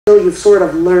until you've sort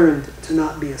of learned to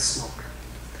not be a smoker.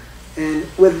 And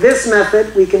with this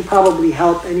method, we can probably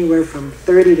help anywhere from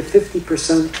 30 to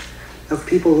 50% of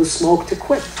people who smoke to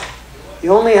quit.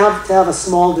 You only have to have a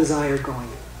small desire going.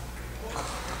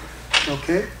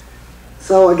 Okay?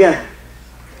 So again,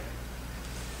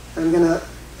 I'm going to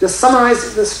just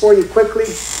summarize this for you quickly.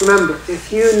 Remember,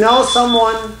 if you know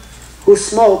someone who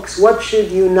smokes, what should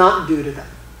you not do to them?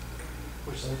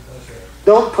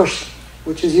 Don't push them,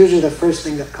 which is usually the first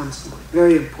thing that comes to mind.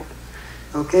 Very important.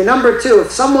 Okay, number 2,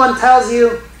 if someone tells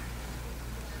you,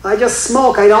 I just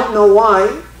smoke, I don't know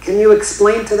why, can you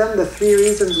explain to them the 3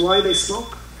 reasons why they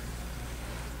smoke?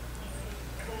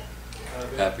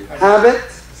 Habit.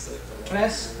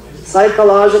 Stress.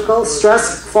 Psychological.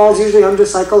 Stress falls usually under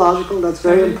psychological. That's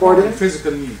very important.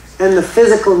 Physical need. And the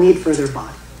physical need for their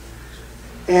body.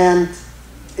 And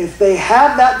if they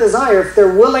have that desire, if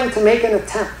they're willing to make an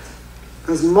attempt,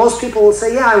 because most people will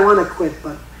say, yeah, I want to quit,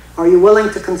 but are you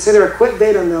willing to consider a quit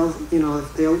date? And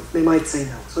they might say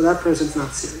no. So that person's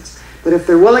not serious. But if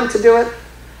they're willing to do it,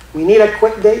 we need a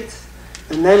quit date.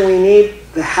 And then we need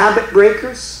the habit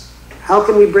breakers. How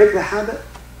can we break the habit?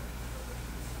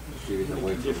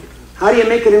 How do you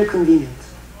make it inconvenient?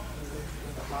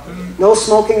 No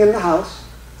smoking in the house.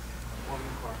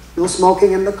 No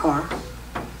smoking in the car.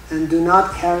 And do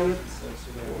not carry it.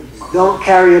 Don't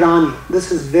carry it on you.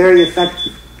 This is very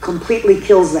effective. Completely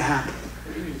kills the habit.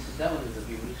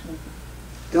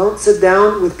 Don't sit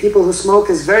down with people who smoke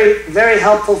is very, very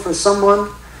helpful for someone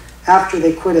after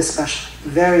they quit especially.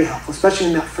 Very helpful, especially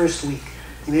in that first week.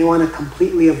 You may want to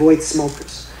completely avoid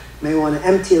smokers. You may want to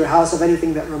empty your house of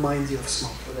anything that reminds you of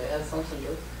smoke. Could I add something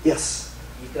else? Yes.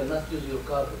 You cannot use your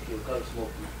car if your car is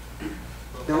smoking.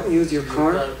 Don't use your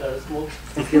car is smoking.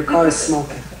 if your car is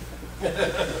smoking.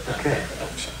 Okay.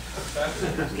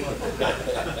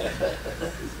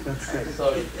 That's good.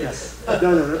 Sorry. Yes.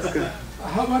 No, that's good.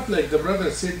 How about like the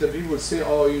brother said, the people say,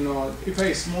 oh, if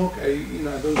I smoke, I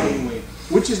don't gain weight.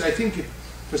 Which is, I think, to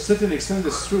a certain extent,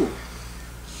 is true.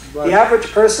 But the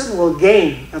average person will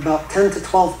gain about 10 to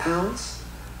 12 pounds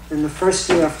in the first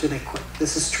year after they quit.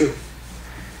 This is true.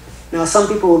 Now, some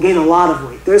people will gain a lot of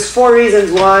weight. There's 4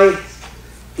 reasons why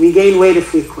we gain weight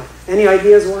if we quit. Any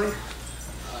ideas why?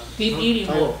 Keep eating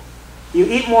more. You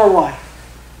eat more, why?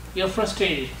 You're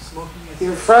frustrated.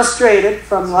 You're frustrated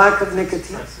from lack of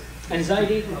nicotine.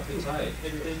 Anxiety.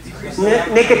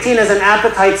 Nicotine is an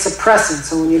appetite suppressant,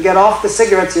 so when you get off the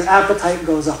cigarettes, your appetite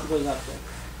goes up.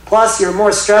 Plus, you're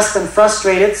more stressed and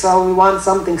frustrated, so we want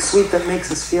something sweet that makes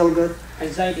us feel good.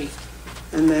 Anxiety.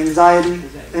 And the anxiety.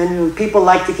 And people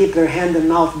like to keep their hand and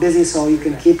mouth busy, so you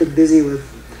can keep it busy with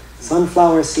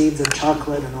sunflower seeds and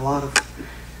chocolate and a lot of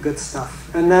good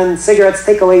stuff. And then cigarettes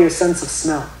take away your sense of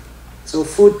smell. So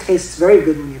food tastes very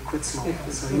good when you quit smoking,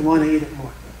 so you want to eat it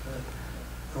more.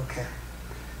 Okay.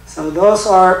 So those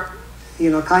are,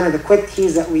 kind of the quick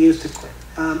keys that we use to quit.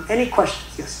 Any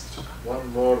questions? Yes. One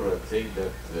more thing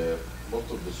that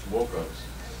most of the smokers,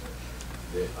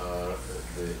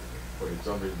 for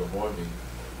example, in the morning,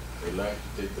 they like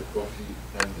to take the coffee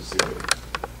and the cigarette.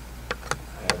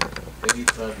 And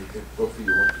anytime you take coffee,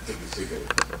 you want to take a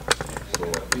cigarette. So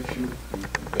if you can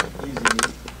easily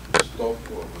stop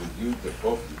or reduce the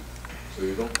coffee, so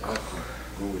you don't have to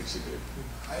go with cigarette.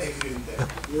 I agree with that.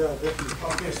 Yeah, definitely.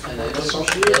 And I know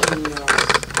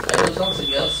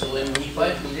something else. So when he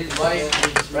fights with his wife,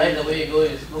 right away go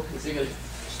and smoke the cigarette.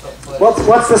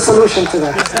 What's the solution to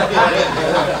that?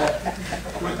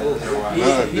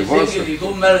 He's thinking if you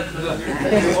go married,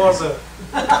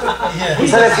 He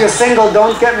said if you're single,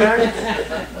 don't get married.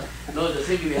 no, the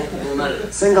single you have to go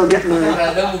married. Single, get married.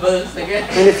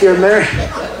 And if you're married,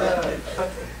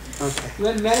 okay.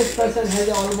 When married person has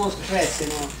almost stress,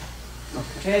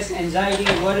 stress, anxiety,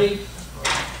 worry.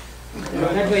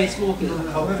 That's why he's smoking. In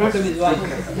front of his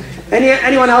wife.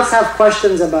 Anyone else have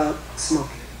questions about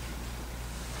smoking?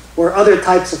 Or other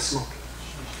types of smoking?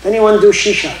 Anyone do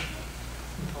shisha?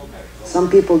 Some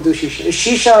people do shisha. Is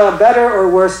shisha better or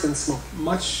worse than smoking?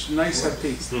 much nicer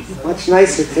taste. Much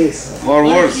nicer taste. More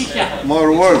worse.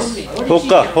 More worse.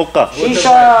 Hookah.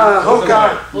 Shisha, hookah,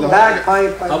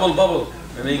 bagpipe. Bubble.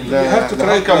 You have to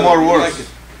try hookah more worse.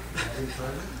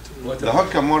 The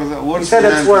hookah more worse said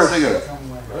than it's the worse. cigarette.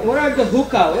 What are the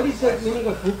hookah? What is the meaning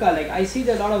of hookah? Like I see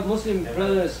that a lot of Muslim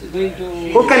brothers going to.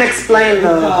 Who can explain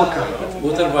the hookah?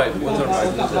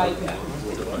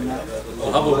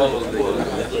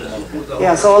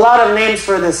 Yeah, so a lot of names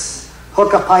for this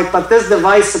hookah pipe, but this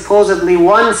device supposedly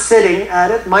one sitting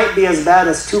at it might be as bad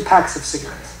as 2 packs of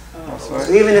cigarettes.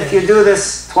 So even if you do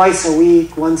this twice a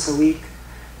week, once a week,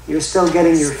 you're still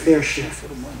getting your fair share.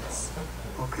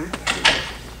 Okay.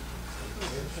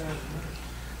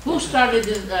 Who started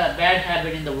this bad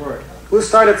habit in the world? Who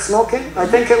started smoking? I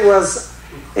think it was,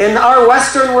 in our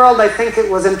Western world, I think it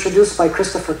was introduced by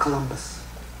Christopher Columbus.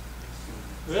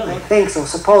 Really? I think so,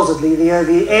 supposedly.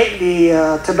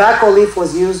 The tobacco leaf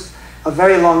was used a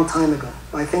very long time ago,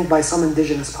 I think by some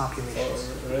indigenous populations.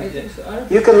 I think so.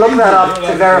 You can look that up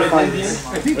to verify this.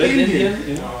 I think Indian.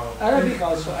 You know, Arabic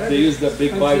also. Arabic they use the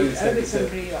big Bible. Arabic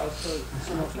country also.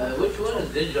 Which one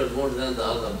is dangerous more than the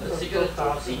other? The cigarette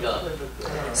or cigar?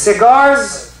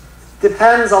 Cigars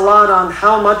depends a lot on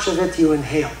how much of it you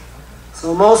inhale.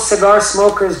 So most cigar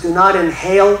smokers do not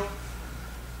inhale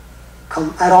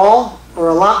at all, or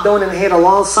a lot don't inhale at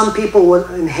all. Some people will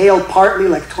inhale partly,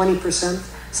 like 20%.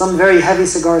 Some very heavy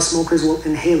cigar smokers will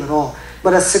inhale at all.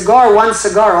 But a cigar, one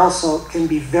cigar also can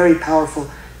be very powerful,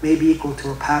 maybe equal to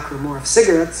a pack or more of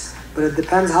cigarettes, but it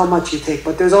depends how much you take.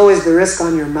 But there's always the risk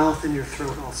on your mouth and your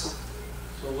throat also.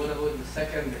 So what about the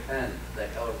second hand, like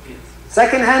our kids?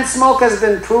 Secondhand smoke has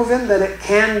been proven that it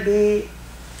can be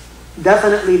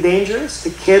definitely dangerous to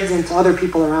kids and to other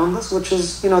people around us, which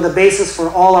is, the basis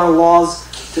for all our laws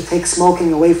to take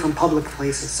smoking away from public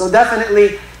places. So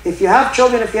definitely, if you have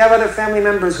children, if you have other family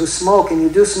members who smoke and you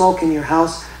do smoke in your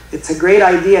house, it's a great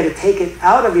idea to take it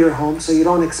out of your home so you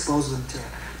don't expose them to it.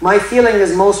 My feeling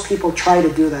is most people try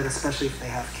to do that, especially if they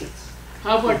have kids.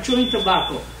 How about chewing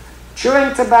tobacco?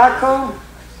 Chewing tobacco,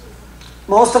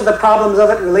 most of the problems of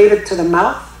it related to the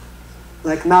mouth,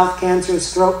 like mouth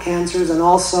cancers, throat cancers, and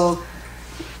also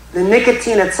the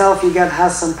nicotine itself you get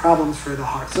has some problems for the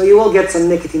heart. So you will get some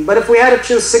nicotine. But if we had to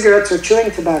choose cigarettes or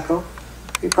chewing tobacco,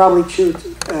 we probably choose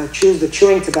the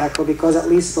chewing tobacco because at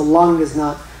least the lung is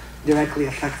not directly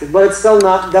affected. But it's still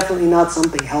definitely not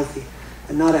something healthy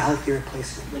and not a healthy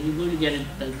replacement. But you're going to get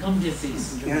a gum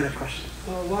disease. You had a question.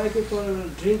 Why people are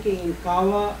drinking in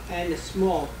kahwa and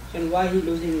smoke, and why he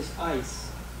losing his eyes?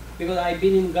 Because I've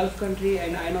been in Gulf country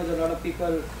and I know that a lot of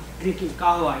people drinking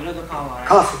kahwa. You know the kahwa, right?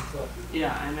 Coffee.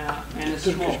 Yeah, and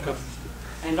smoke.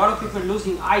 And a lot of people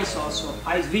losing eyes also,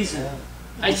 eyes vision.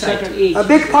 At certain age. A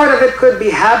big part of it could be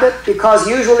habit because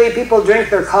usually people drink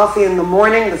their coffee in the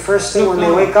morning, the first thing when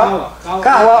they wake up.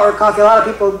 Kahwa or coffee. A lot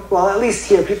of people, well, at least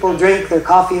here, people drink their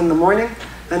coffee in the morning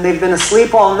and they've been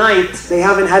asleep all night. They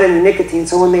haven't had any nicotine.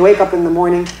 So when they wake up in the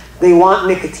morning, they want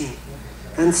nicotine.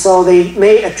 And so they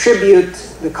may attribute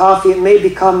the coffee, it may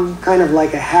become kind of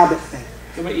like a habit thing.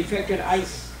 So it affected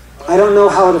eyes. I don't know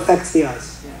how it affects the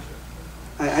eyes. Yeah.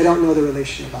 I don't know the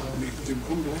relation about it.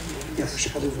 Yes.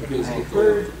 That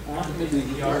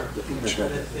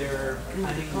they're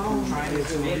planning on trying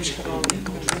to make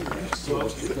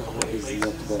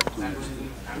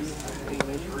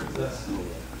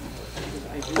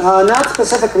not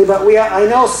specifically, but I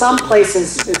know some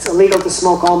places it's illegal to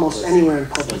smoke almost anywhere in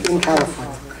public, in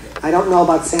California. I don't know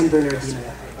about San Bernardino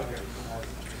yet.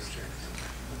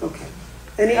 Okay.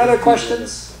 Any other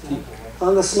questions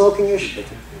on the smoking issue?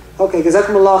 Okay,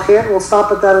 Jazakumullah khair. We'll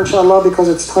stop at that inshallah because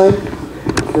it's time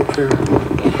for prayer.